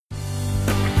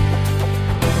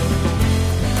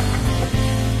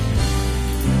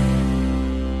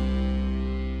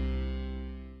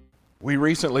We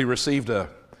recently received a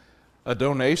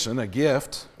donation, a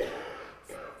gift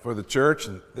for the church,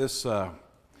 and this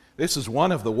is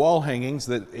one of the wall hangings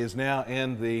that is now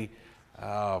in the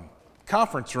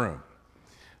conference room.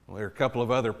 Well, there are a couple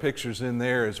of other pictures in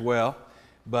there as well,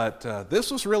 but this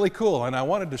was really cool, and I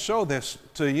wanted to show this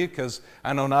to you because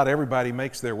I know not everybody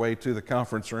makes their way to the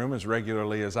conference room as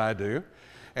regularly as I do,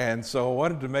 and so I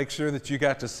wanted to make sure that you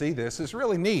got to see this. It's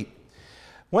really neat.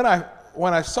 When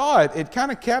I saw it, it kind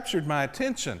of captured my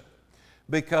attention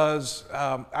because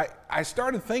I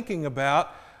started thinking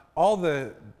about all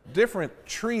the different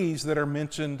trees that are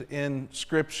mentioned in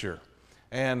Scripture.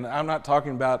 And I'm not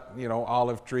talking about,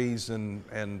 olive trees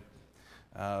and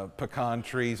pecan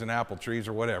trees and apple trees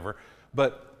or whatever,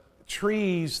 but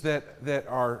trees that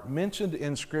are mentioned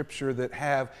in Scripture that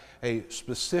have a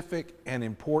specific and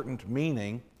important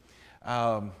meaning.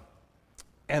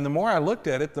 And the more I looked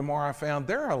at it, the more I found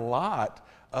there are a lot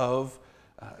of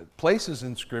places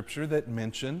in Scripture that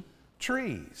mention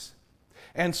trees.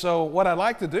 And so what I'd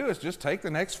like to do is just take the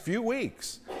next few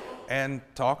weeks and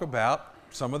talk about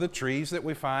some of the trees that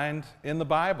we find in the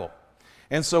Bible.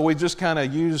 And so we just kind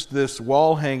of used this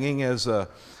wall hanging as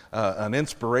an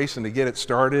inspiration to get it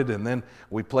started, and then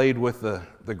we played with the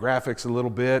graphics a little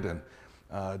bit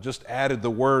and just added the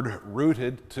word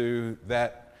rooted to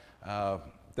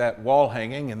that wall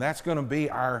hanging, and that's going to be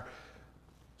our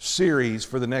series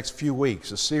for the next few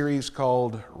weeks, a series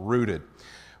called Rooted.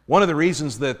 One of the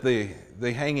reasons that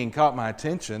the hanging caught my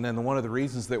attention, and one of the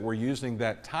reasons that we're using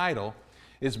that title,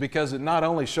 is because it not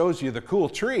only shows you the cool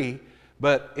tree,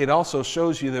 but it also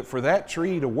shows you that for that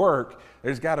tree to work,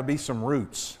 there's got to be some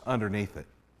roots underneath it.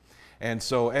 And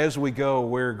so as we go,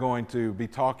 we're going to be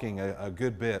talking a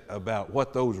good bit about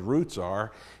what those roots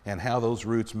are and how those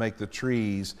roots make the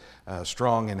trees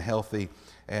strong and healthy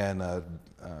and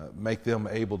make them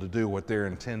able to do what they're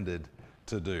intended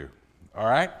to do. All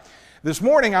right? This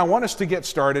morning, I want us to get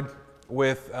started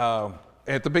with,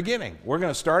 at the beginning. We're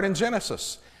going to start in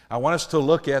Genesis. I want us to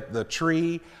look at the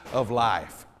tree of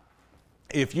life.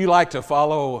 If you like to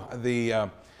follow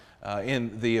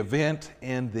in the event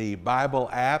in the Bible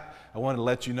app, I want to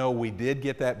let you know we did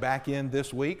get that back in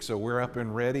this week, so we're up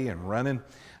and ready and running.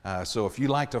 So if you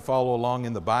like to follow along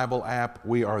in the Bible app,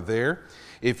 we are there.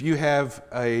 If you have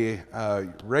a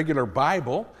regular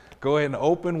Bible, go ahead and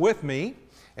open with me,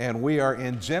 and we are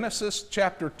in Genesis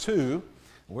chapter 2.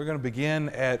 We're going to begin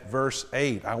at verse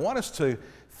 8. I want us to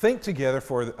think together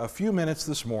for a few minutes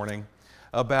this morning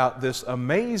about this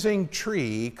amazing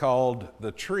tree called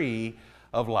the tree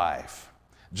of life.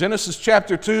 Genesis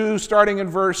chapter 2, starting in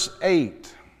verse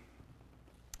 8.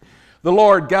 The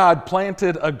Lord God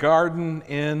planted a garden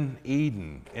in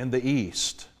Eden in the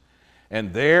east,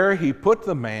 and there he put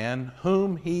the man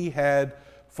whom he had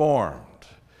formed.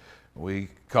 We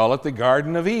call it the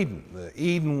Garden of Eden.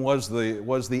 Eden was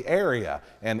the area,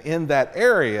 and in that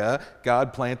area,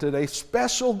 God planted a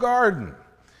special garden.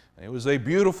 It was a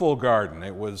beautiful garden.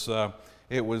 It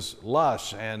was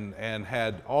lush and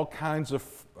had all kinds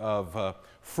of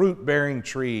fruit-bearing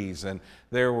trees, and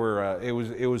there were. It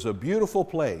was a beautiful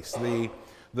place.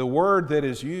 The word that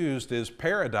is used is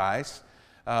paradise.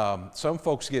 Some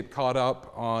folks get caught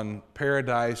up on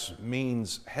paradise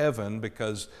means heaven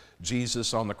because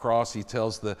Jesus on the cross, he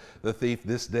tells the thief,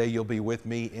 "This day you'll be with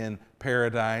me in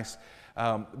paradise."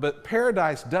 But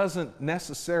paradise doesn't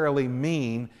necessarily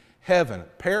mean heaven.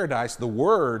 Paradise, the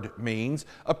word means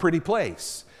a pretty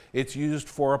place. It's used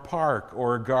for a park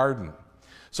or a garden.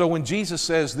 So when Jesus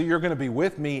says that you're going to be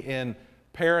with me in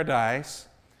paradise,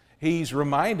 he's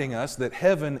reminding us that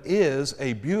heaven is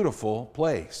a beautiful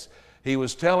place. He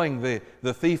was telling the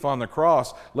thief on the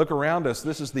cross, look around us,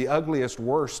 this is the ugliest,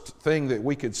 worst thing that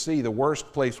we could see, the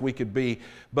worst place we could be,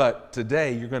 but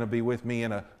today you're going to be with me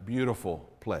in a beautiful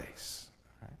place.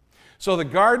 So the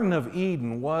Garden of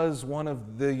Eden was one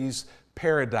of these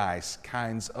paradise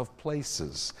kinds of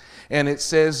places. And it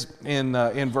says in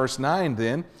verse 9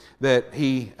 then that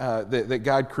that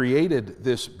God created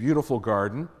this beautiful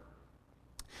garden.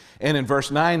 And in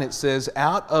verse 9 it says,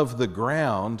 out of the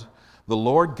ground the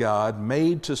Lord God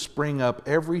made to spring up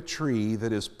every tree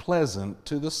that is pleasant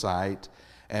to the sight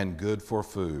and good for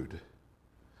food.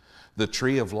 The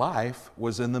tree of life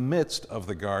was in the midst of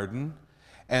the garden,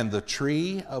 and the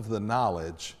tree of the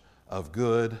knowledge of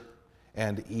good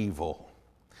and evil.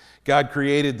 God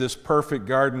created this perfect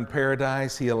garden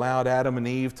paradise. He allowed Adam and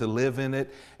Eve to live in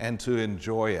it and to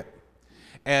enjoy it.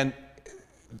 And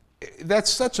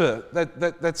that's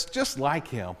just like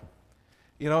him.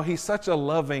 He's such a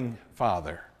loving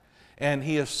Father, and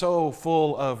he is so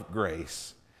full of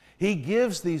grace. He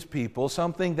gives these people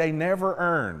something they never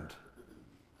earned.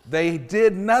 They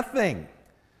did nothing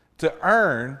to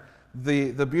earn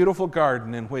the beautiful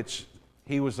garden in which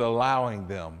he was allowing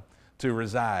them to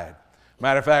reside.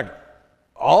 Matter of fact,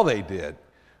 all they did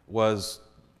was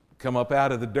come up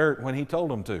out of the dirt when he told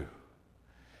them to.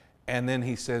 And then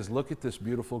he says, look at this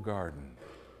beautiful garden.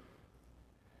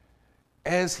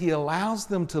 As he allows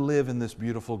them to live in this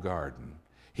beautiful garden,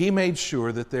 he made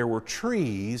sure that there were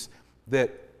trees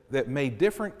that made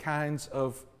different kinds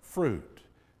of fruit,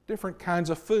 different kinds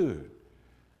of food.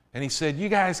 And he said, you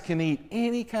guys can eat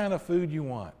any kind of food you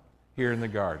want here in the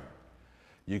garden.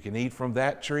 You can eat from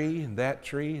that tree and that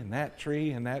tree and that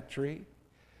tree and that tree.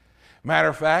 Matter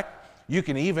of fact, you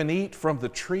can even eat from the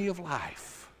tree of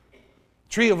life.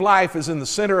 Tree of life is in the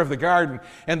center of the garden,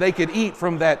 and they could eat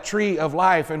from that tree of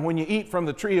life. And when you eat from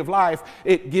the tree of life,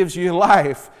 it gives you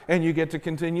life, and you get to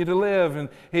continue to live. And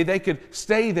they could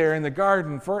stay there in the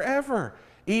garden forever,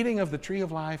 eating of the tree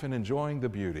of life and enjoying the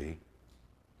beauty.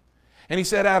 And he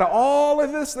said, out of all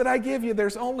of this that I give you,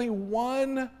 there's only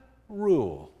one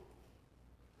rule.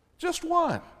 Just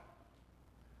one.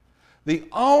 The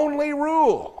only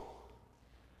rule.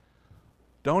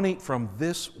 Don't eat from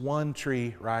this one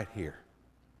tree right here.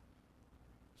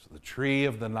 The tree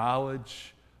of the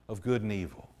knowledge of good and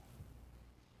evil.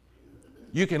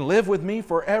 You can live with me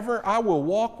forever. I will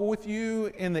walk with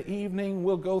you in the evening.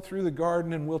 We'll go through the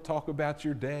garden and we'll talk about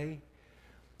your day.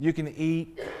 You can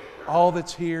eat all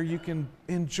that's here. You can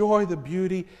enjoy the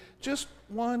beauty. Just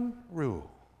one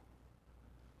rule.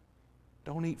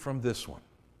 Don't eat from this one.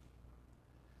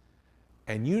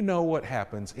 And you know what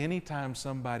happens anytime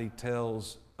somebody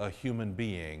tells a human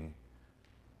being,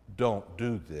 don't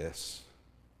do this.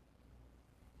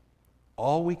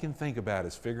 All we can think about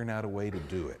is figuring out a way to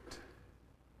do it.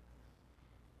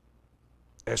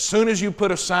 As soon as you put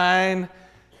a sign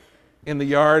in the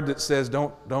yard that says,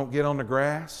 don't get on the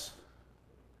grass,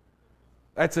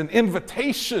 that's an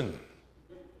invitation.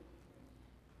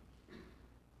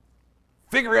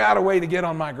 Figure out a way to get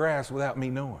on my grass without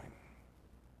me knowing.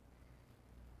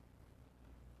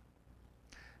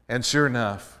 And sure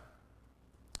enough,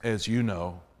 as you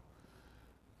know,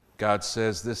 God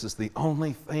says, this is the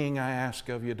only thing I ask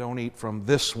of you. Don't eat from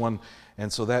this one.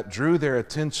 And so that drew their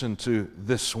attention to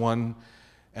this one.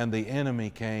 And the enemy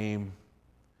came,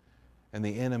 and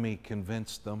the enemy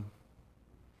convinced them.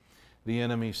 The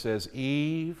enemy says,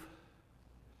 Eve,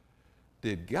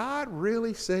 did God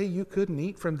really say you couldn't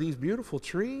eat from these beautiful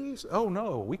trees? Oh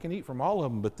no, we can eat from all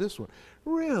of them, but this one.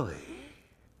 Really?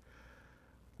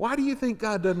 Why do you think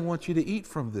God doesn't want you to eat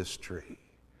from this tree?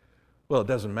 Well, it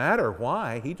doesn't matter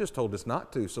why. He just told us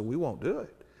not to, so we won't do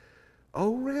it.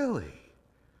 Oh, really?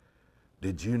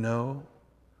 Did you know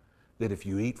that if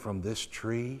you eat from this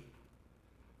tree,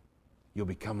 you'll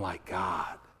become like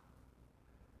God?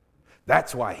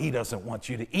 That's why he doesn't want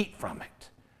you to eat from it,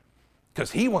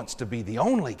 because he wants to be the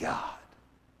only God.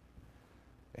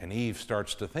 And Eve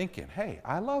starts to thinking, hey,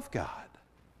 I love God.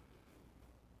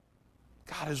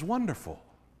 God is wonderful.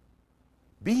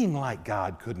 Being like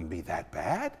God couldn't be that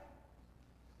bad.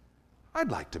 I'd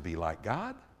like to be like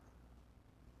God.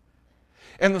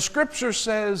 And the scripture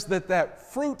says that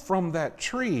that fruit from that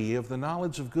tree of the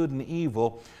knowledge of good and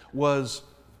evil was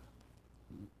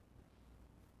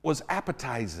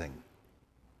appetizing.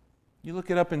 You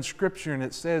look it up in scripture and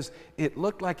it says it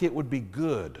looked like it would be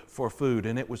good for food,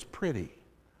 and it was pretty.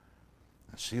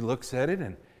 She looks at it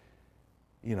and,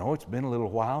 it's been a little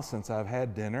while since I've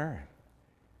had dinner.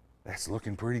 That's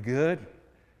looking pretty good.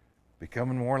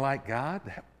 Becoming more like God.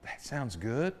 That sounds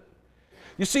good.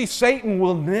 You see, Satan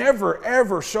will never,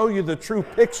 ever show you the true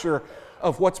picture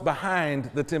of what's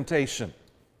behind the temptation.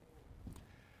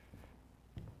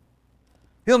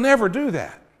 He'll never do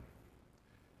that.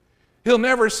 He'll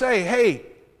never say, hey,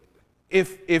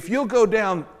 if you'll go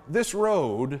down this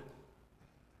road,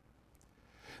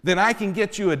 then I can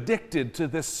get you addicted to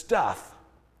this stuff.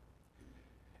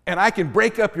 And I can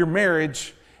break up your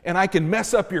marriage, and I can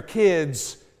mess up your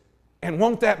kids, and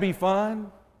won't that be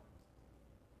fun?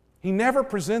 He never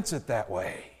presents it that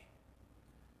way.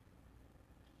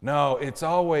 No, it's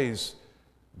always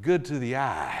good to the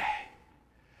eye.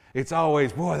 It's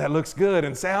always, boy, that looks good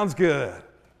and sounds good.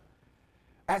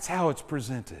 That's how it's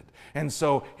presented. And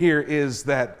so here is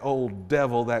that old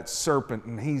devil, that serpent,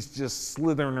 and he's just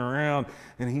slithering around,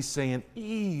 and he's saying,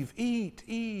 Eve, eat,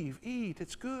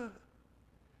 it's good.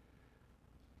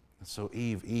 And so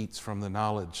Eve eats from the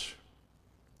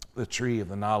tree of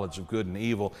the knowledge of good and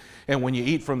evil. And when you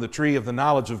eat from the tree of the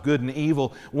knowledge of good and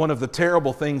evil, one of the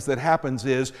terrible things that happens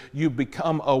is you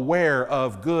become aware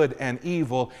of good and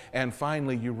evil, and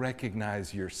finally you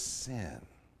recognize your sin.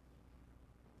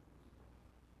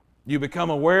 You become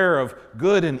aware of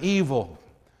good and evil.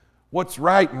 what's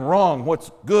right and wrong,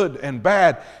 what's good and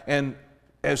bad. And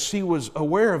as she was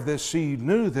aware of this, she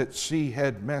knew that she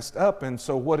had messed up. And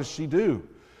so what does she do?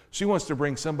 She wants to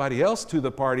bring somebody else to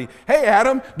the party. Hey,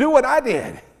 Adam, do what I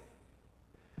did.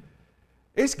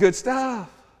 It's good stuff.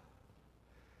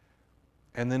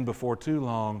 And then before too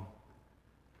long,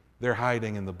 they're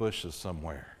hiding in the bushes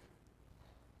somewhere.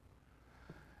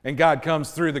 And God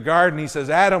comes through the garden. He says,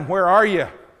 Adam, where are you?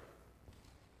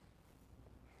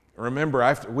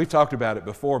 Remember, we've talked about it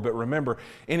before, but remember,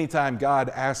 anytime God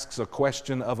asks a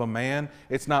question of a man,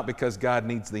 it's not because God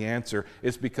needs the answer.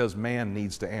 It's because man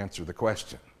needs to answer the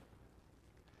question.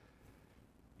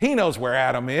 He knows where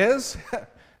Adam is.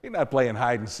 He's not playing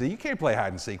hide and seek. You can't play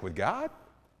hide and seek with God.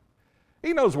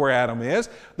 He knows where Adam is.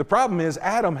 The problem is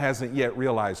Adam hasn't yet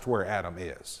realized where Adam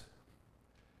is.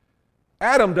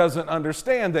 Adam doesn't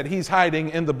understand that he's hiding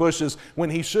in the bushes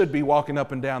when he should be walking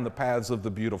up and down the paths of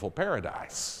the beautiful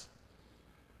paradise.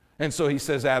 And so he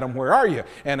says, Adam, where are you?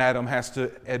 And Adam has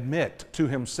to admit to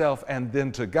himself and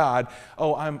then to God,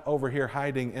 oh, I'm over here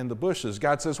hiding in the bushes.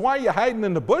 God says, why are you hiding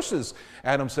in the bushes?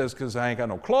 Adam says, because I ain't got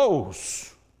no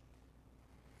clothes.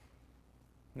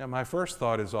 Now, my first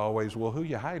thought is always, well, who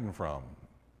you hiding from?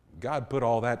 God put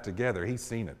all that together. He's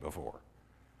seen it before.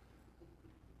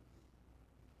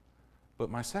 But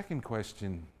my second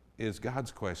question is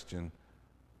God's question,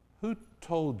 who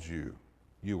told you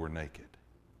you were naked?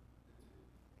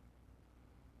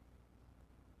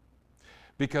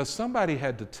 Because somebody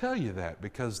had to tell you that,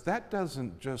 because that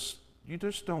doesn't just, you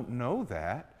just don't know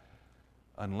that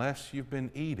unless you've been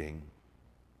eating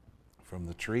from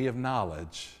the tree of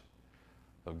knowledge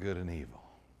of good and evil.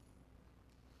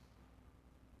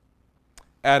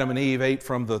 Adam and Eve ate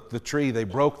from the tree. They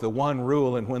broke the one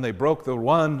rule, and when they broke the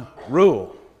one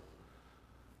rule,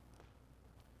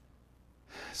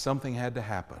 something had to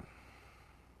happen.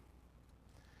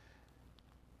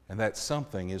 And that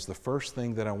something is the first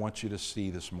thing that I want you to see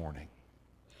this morning.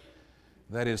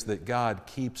 That is that God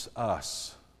keeps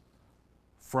us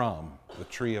from the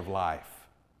tree of life.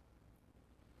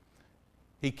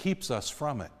 He keeps us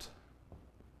from it.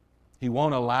 He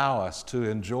won't allow us to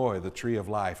enjoy the tree of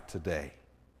life today.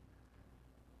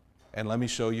 And let me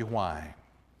show you why.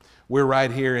 We're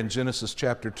right here in Genesis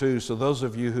chapter 2, so those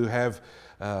of you who have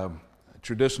a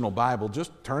traditional Bible,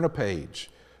 just turn a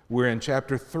page. We're in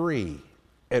chapter 3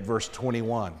 at verse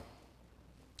 21.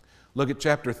 Look at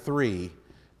chapter 3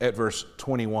 at verse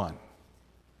 21.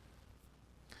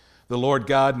 The Lord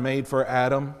God made for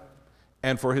Adam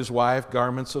and for his wife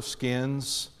garments of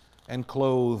skins and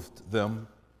clothed them.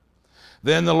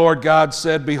 Then the Lord God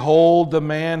said, behold, the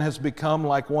man has become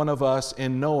like one of us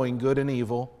in knowing good and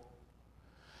evil.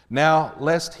 Now,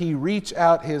 lest he reach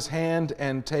out his hand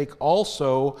and take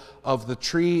also of the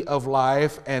tree of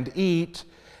life and eat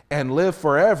and live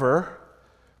forever.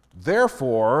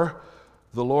 Therefore,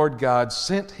 the Lord God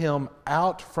sent him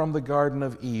out from the Garden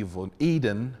of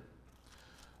Eden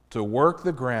to work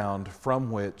the ground from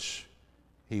which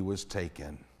he was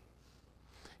taken.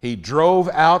 He drove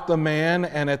out the man,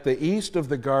 and at the east of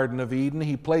the Garden of Eden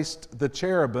he placed the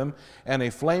cherubim and a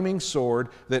flaming sword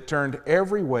that turned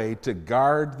every way to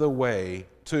guard the way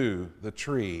to the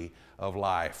tree of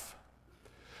life.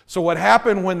 So what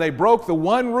happened when they broke the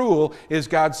one rule is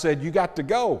God said, you got to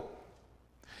go.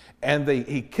 And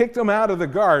he kicked them out of the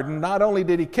garden. Not only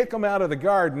did he kick them out of the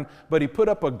garden, but he put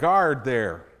up a guard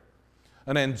there.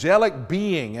 An angelic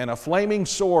being and a flaming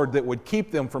sword that would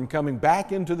keep them from coming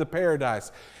back into the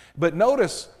paradise. But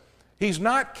notice, he's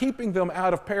not keeping them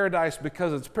out of paradise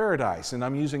because it's paradise. And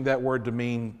I'm using that word to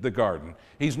mean the garden.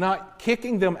 He's not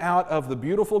kicking them out of the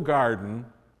beautiful garden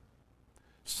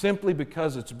simply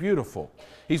because it's beautiful.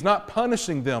 He's not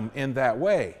punishing them in that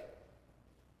way.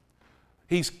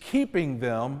 He's keeping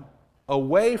them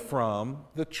away from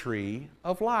the tree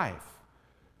of life.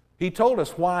 He told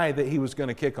us why that he was going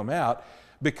to kick them out,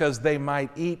 because they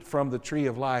might eat from the tree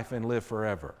of life and live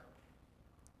forever.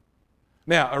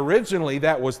 Now, originally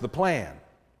that was the plan,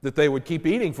 that they would keep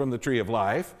eating from the tree of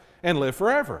life and live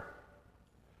forever.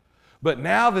 But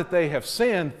now that they have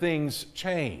sinned, things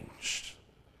changed.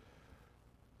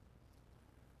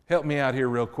 Help me out here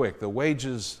real quick. The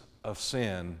wages of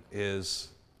sin is...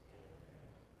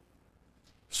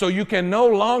 So you can no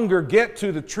longer get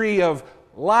to the tree of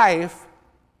life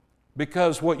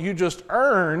because what you just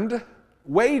earned,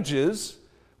 wages,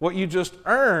 what you just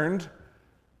earned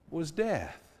was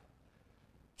death.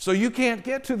 So you can't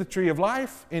get to the tree of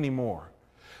life anymore.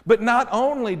 But not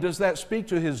only does that speak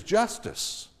to his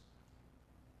justice,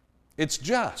 it's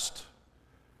just.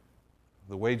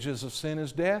 The wages of sin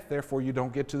is death, therefore you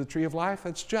don't get to the tree of life,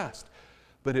 that's just.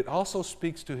 But it also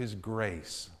speaks to his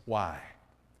grace. Why?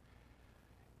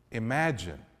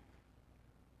 Imagine,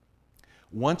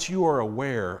 once you are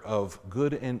aware of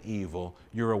good and evil,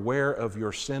 you're aware of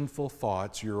your sinful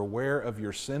thoughts, you're aware of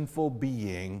your sinful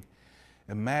being,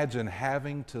 imagine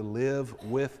having to live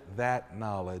with that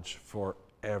knowledge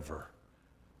forever,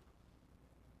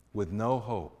 with no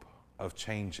hope of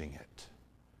changing it.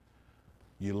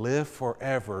 You live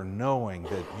forever knowing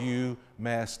that you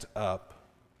messed up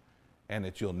and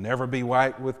that you'll never be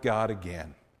right with God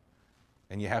again.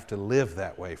 And you have to live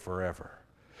that way forever.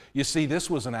 You see, this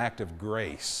was an act of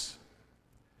grace.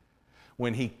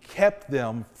 When He kept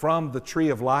them from the tree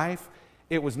of life,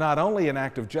 it was not only an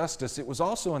act of justice, it was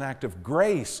also an act of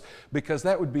grace, because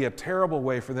that would be a terrible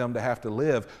way for them to have to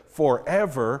live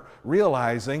forever,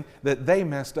 realizing that they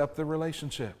messed up the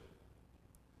relationship.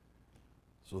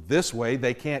 So this way,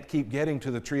 they can't keep getting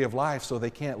to the tree of life, so they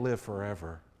can't live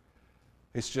forever.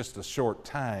 It's just a short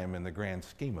time in the grand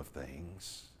scheme of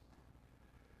things.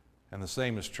 And the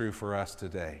same is true for us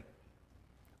today.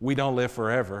 We don't live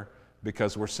forever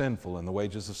because we're sinful, and the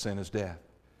wages of sin is death.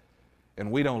 And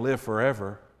we don't live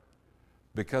forever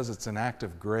because it's an act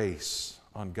of grace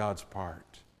on God's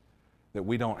part, that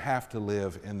we don't have to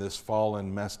live in this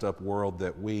fallen, messed up world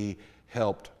that we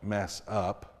helped mess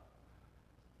up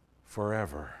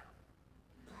forever.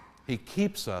 He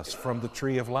keeps us from the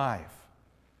tree of life.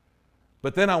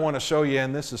 But then I want to show you,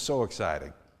 and this is so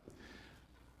exciting,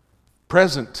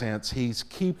 present tense, He's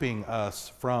keeping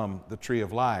us from the tree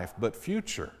of life, but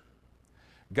future,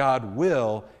 God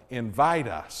will invite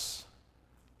us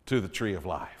to the tree of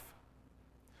life.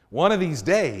 One of these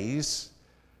days,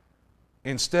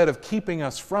 instead of keeping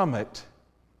us from it,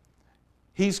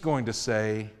 He's going to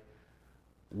say,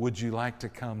 would you like to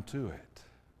come to it?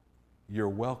 You're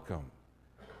welcome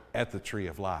at the tree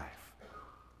of life.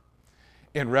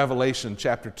 In Revelation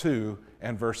chapter 2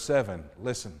 and verse 7,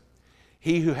 listen.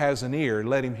 He who has an ear,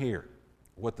 let him hear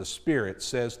what the Spirit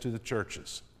says to the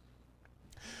churches.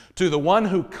 To the one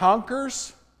who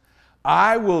conquers,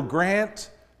 I will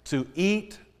grant to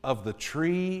eat of the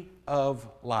tree of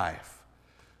life,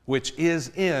 which is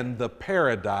in the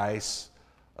paradise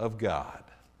of God.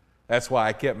 That's why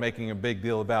I kept making a big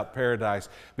deal about paradise,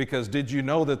 because did you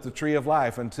know that the tree of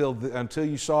life, until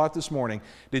you saw it this morning,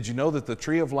 did you know that the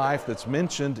tree of life that's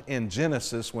mentioned in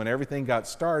Genesis when everything got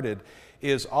started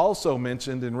is also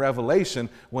mentioned in Revelation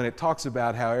when it talks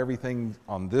about how everything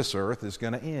on this earth is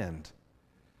going to end?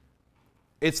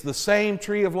 It's the same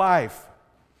tree of life.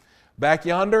 Back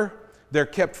yonder, they're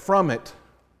kept from it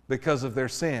because of their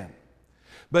sin.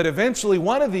 But eventually,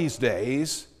 one of these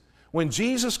days, when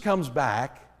Jesus comes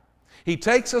back, He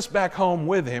takes us back home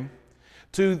with Him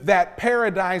to that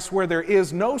paradise where there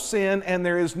is no sin and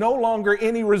there is no longer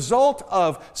any result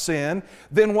of sin.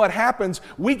 Then what happens?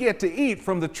 We get to eat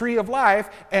from the tree of life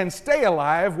and stay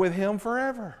alive with Him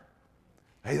forever.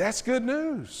 Hey, that's good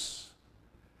news.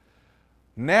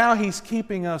 Now He's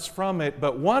keeping us from it,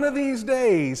 but one of these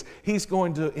days He's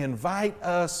going to invite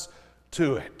us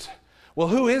to it. Well,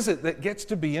 who is it that gets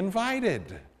to be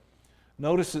invited?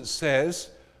 Notice it says,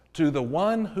 to the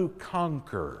one who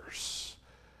conquers,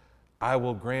 I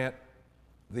will grant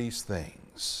these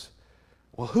things.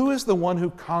 Well, who is the one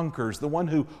who conquers, the one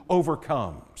who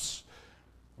overcomes?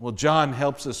 Well, John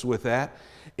helps us with that.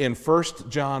 In 1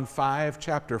 John 5,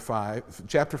 chapter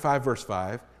 5, verse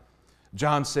 5,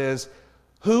 John says,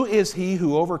 who is he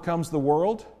who overcomes the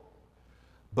world?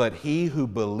 But he who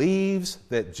believes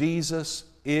that Jesus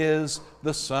is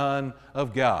the Son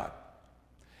of God.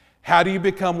 How do you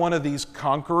become one of these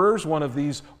conquerors, one of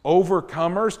these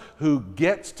overcomers who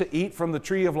gets to eat from the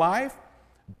tree of life?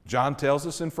 John tells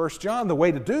us in 1 John the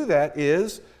way to do that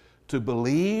is to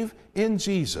believe in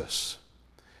Jesus.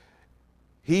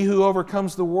 He who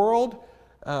overcomes the world,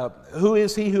 who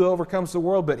is he who overcomes the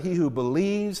world but he who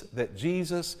believes that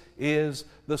Jesus is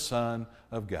the Son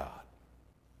of God?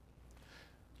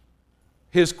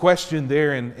 His question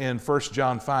there in 1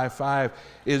 John 5:5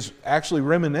 is actually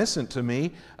reminiscent to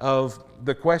me of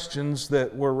the questions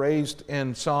that were raised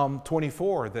in Psalm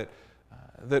 24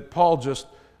 that Paul just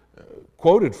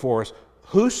quoted for us.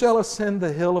 Who shall ascend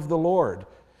the hill of the Lord?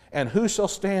 And who shall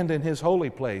stand in His holy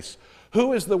place?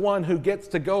 Who is the one who gets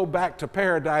to go back to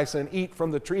paradise and eat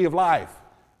from the tree of life?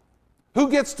 Who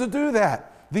gets to do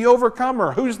that? The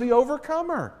overcomer. Who's the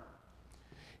overcomer?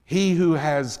 He who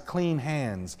has clean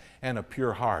hands and a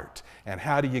pure heart. And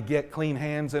how do you get clean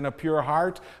hands and a pure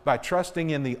heart? By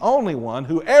trusting in the only one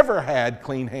who ever had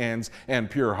clean hands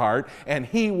and pure heart, and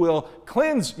He will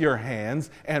cleanse your hands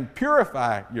and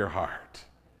purify your heart.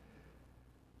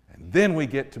 And then we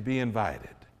get to be invited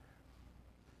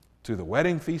to the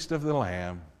wedding feast of the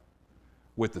Lamb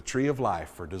with the tree of life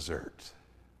for dessert.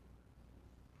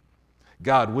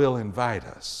 God will invite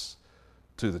us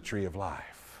to the tree of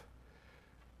life.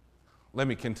 Let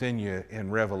me continue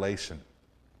in Revelation.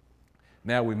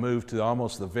 Now we move to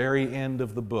almost the very end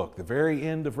of the book, the very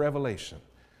end of Revelation.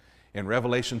 In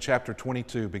Revelation chapter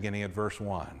 22, beginning at verse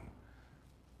 1.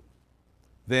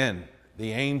 Then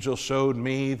the angel showed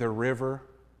me the river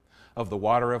of the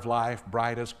water of life,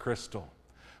 bright as crystal,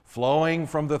 flowing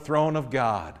from the throne of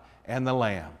God and the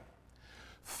Lamb,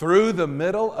 through the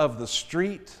middle of the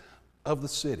street of the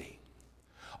city.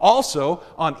 Also,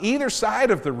 on either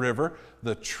side of the river,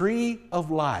 the tree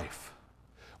of life,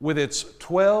 with its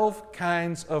 12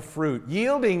 kinds of fruit,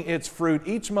 yielding its fruit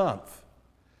each month.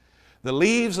 The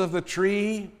leaves of the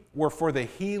tree were for the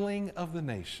healing of the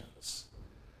nations.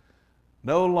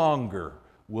 No longer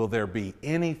will there be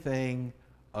anything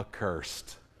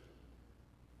accursed.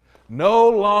 No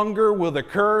longer will the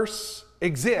curse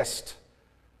exist.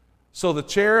 So the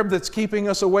cherub that's keeping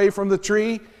us away from the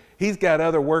tree, he's got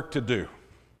other work to do.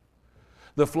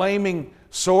 The flaming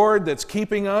sword that's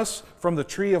keeping us from the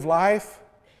tree of life,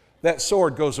 that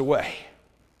sword goes away.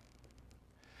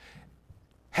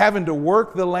 Having to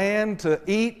work the land to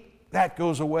eat, that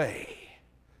goes away.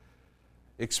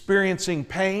 Experiencing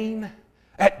pain,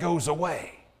 that goes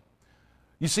away.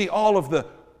 You see, all of the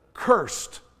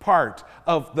cursed part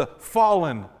of the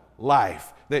fallen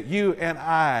life that you and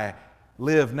I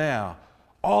live now,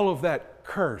 all of that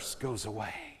curse goes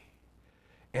away.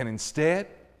 And instead,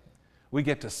 we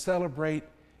get to celebrate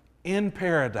in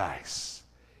paradise,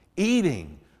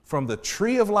 eating from the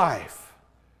tree of life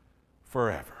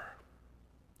forever.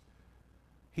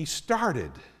 He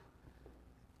started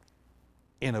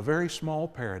in a very small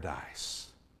paradise.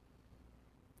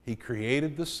 He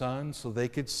created the sun so they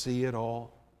could see it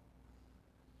all.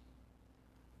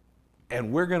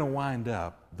 And we're going to wind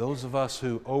up, those of us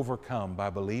who overcome by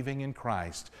believing in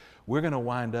Christ, we're going to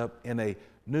wind up in a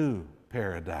new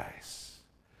paradise.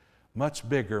 Much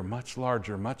bigger, much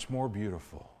larger, much more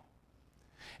beautiful.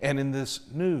 And in this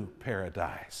new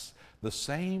paradise, the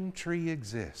same tree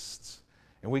exists,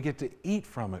 and we get to eat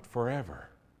from it forever.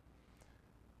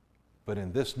 But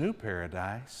in this new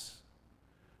paradise,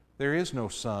 there is no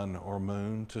sun or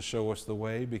moon to show us the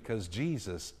way, because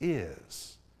Jesus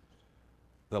is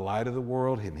the light of the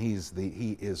world, and He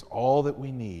is all that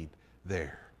we need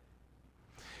there.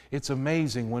 It's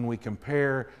amazing when we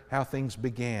compare how things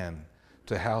began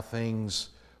to how things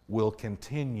will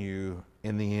continue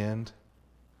in the end.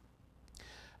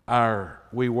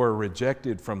 We were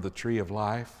rejected from the tree of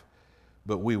life,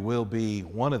 but we will be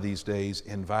one of these days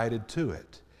invited to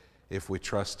it if we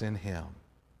trust in Him.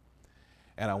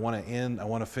 And I want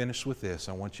to finish with this.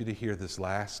 I want you to hear this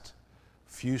last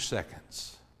few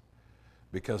seconds,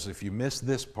 because if you miss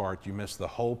this part, you miss the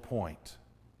whole point.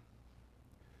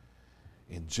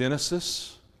 In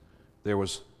Genesis, there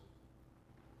was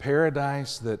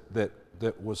paradise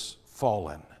that was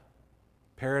fallen,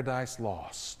 paradise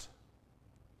lost.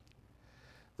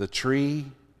 The tree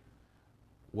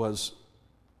was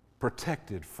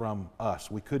protected from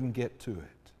us. We couldn't get to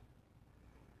it.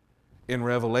 In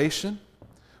Revelation,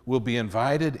 we'll be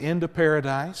invited into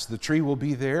paradise. The tree will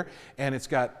be there, and it's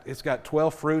got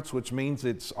 12 fruits, which means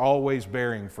it's always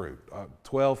bearing fruit.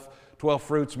 12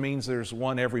 fruits means there's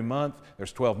one every month.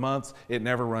 There's 12 months. It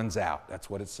never runs out. That's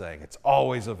what it's saying. It's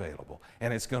always available,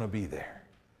 and it's going to be there.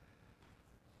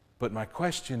 But my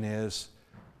question is,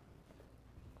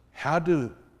 how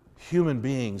do human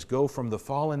beings go from the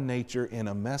fallen nature in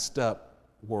a messed up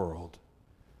world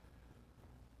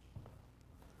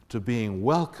to being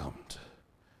welcomed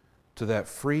to that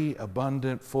free,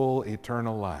 abundant, full,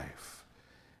 eternal life?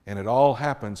 And it all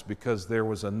happens because there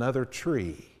was another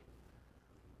tree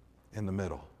in the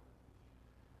middle.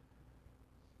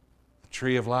 The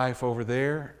tree of life over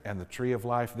there and the tree of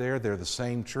life there, they're the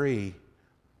same tree,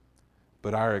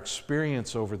 but our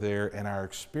experience over there and our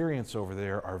experience over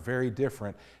there are very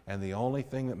different, and the only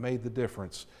thing that made the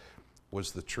difference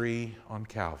was the tree on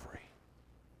Calvary.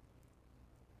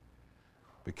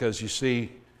 Because you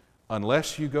see,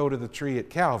 unless you go to the tree at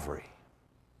Calvary,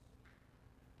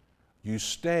 you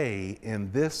stay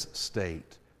in this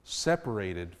state,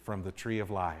 separated from the tree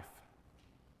of life.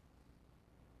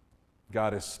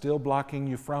 God is still blocking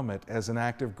you from it as an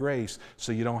act of grace,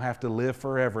 so you don't have to live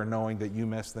forever knowing that you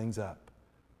mess things up.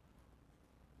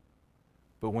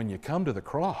 But when you come to the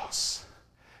cross,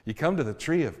 you come to the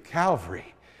tree of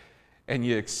Calvary, and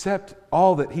you accept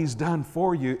all that He's done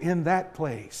for you in that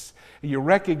place, you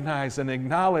recognize and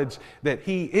acknowledge that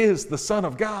He is the Son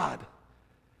of God,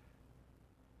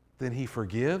 then He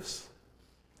forgives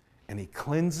and He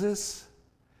cleanses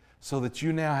so that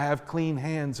you now have clean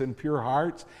hands and pure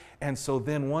hearts. And so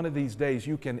then one of these days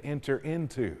you can enter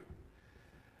into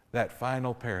that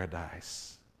final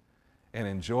paradise and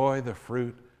enjoy the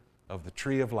fruit of the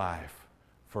tree of life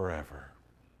forever.